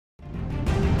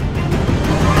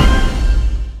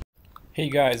Hey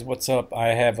guys, what's up? I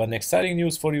have an exciting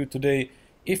news for you today.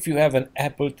 If you have an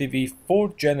Apple TV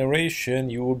 4th generation,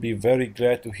 you will be very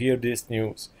glad to hear this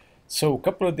news. So a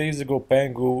couple of days ago,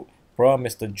 Pangu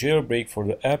promised a jailbreak for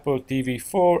the Apple TV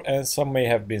 4 and some may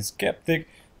have been skeptic,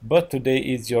 but today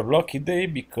is your lucky day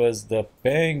because the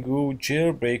Pangu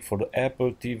jailbreak for the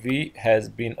Apple TV has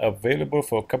been available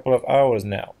for a couple of hours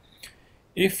now.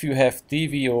 If you have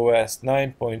tvOS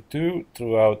 9.2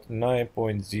 throughout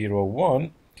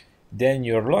 9.01, then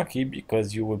you're lucky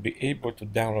because you will be able to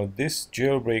download this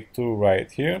jailbreak tool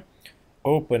right here,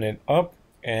 open it up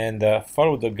and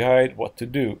follow the guide what to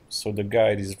do. So the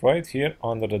guide is right here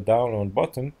under the download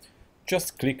button.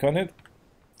 Just click on it,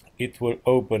 it will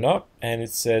open up and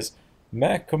it says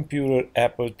Mac computer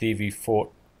Apple TV 4th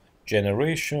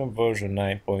generation version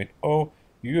 9.0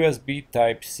 USB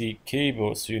Type-C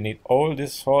cable. So you need all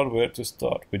this hardware to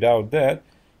start. Without that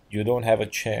you don't have a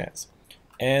chance.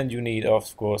 And you need,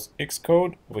 of course,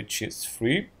 Xcode, which is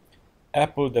free,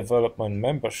 Apple Development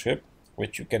Membership,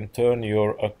 which you can turn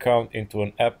your account into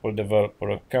an Apple Developer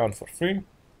account for free,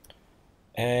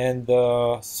 and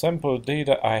sample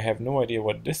data. I have no idea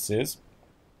what this is,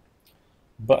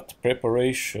 but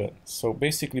preparation. So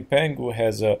basically, Pangu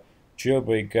has a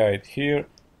jailbreak guide here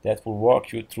that will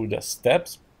walk you through the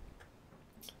steps.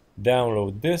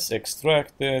 Download this,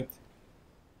 extract it,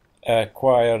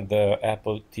 acquire the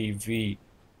Apple TV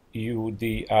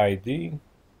UDID,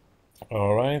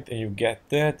 alright, and you get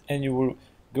that and you will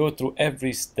go through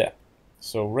every step.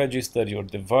 So register your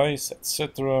device,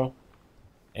 etc.,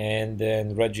 and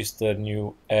then register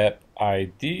new app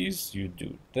IDs. You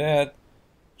do that.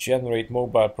 Generate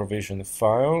mobile provision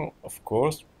file, of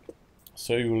course.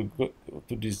 So you will go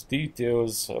to these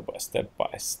details step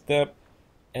by step,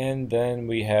 and then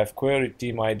we have query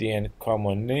team ID and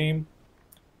common name.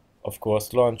 Of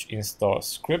course, launch install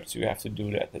scripts, you have to do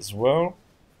that as well.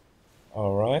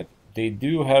 Alright, they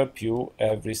do help you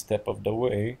every step of the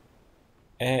way,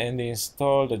 and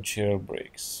install the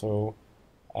jailbreak. So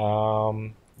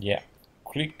yeah,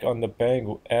 click on the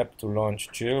Pangu app to launch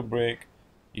jailbreak.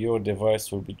 Your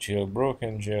device will be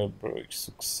jailbroken. Jailbreak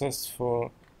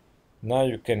successful. Now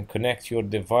you can connect your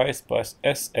device by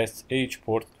SSH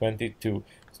port 22.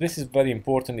 So this is very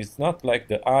important. It's not like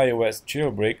the iOS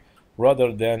jailbreak,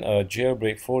 rather than a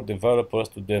jailbreak for developers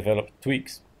to develop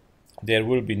tweaks. There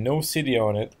will be no CD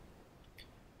on it.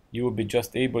 You will be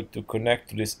just able to connect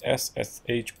to this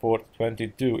SSH port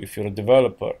 22 if you're a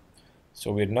developer.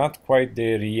 So we're not quite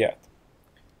there yet.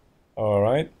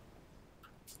 Alright.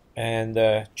 And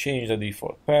change the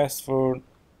default password,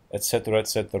 etc.,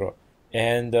 etc.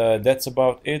 And that's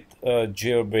about it.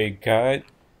 Jailbreak guide.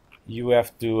 You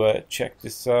have to check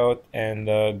this out and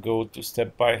go to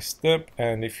step by step,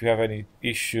 and if you have any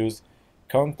issues,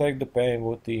 contact the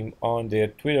Pangu team on their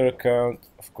Twitter account.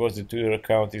 Of course, the Twitter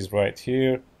account is right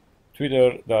here,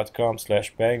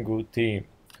 twitter.com/Pangu Team.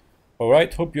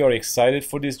 Alright, hope you are excited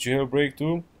for this jailbreak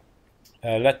too.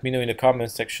 Let me know in the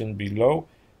comment section below,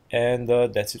 and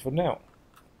that's it for now.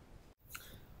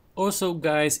 Also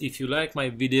guys, if you like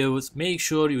my videos, make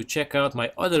sure you check out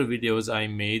my other videos I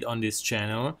made on this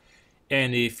channel.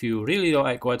 And if you really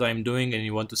like what I'm doing and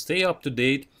you want to stay up to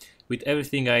date with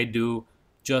everything I do,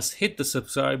 just hit the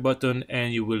subscribe button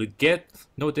and you will get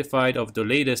notified of the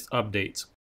latest updates.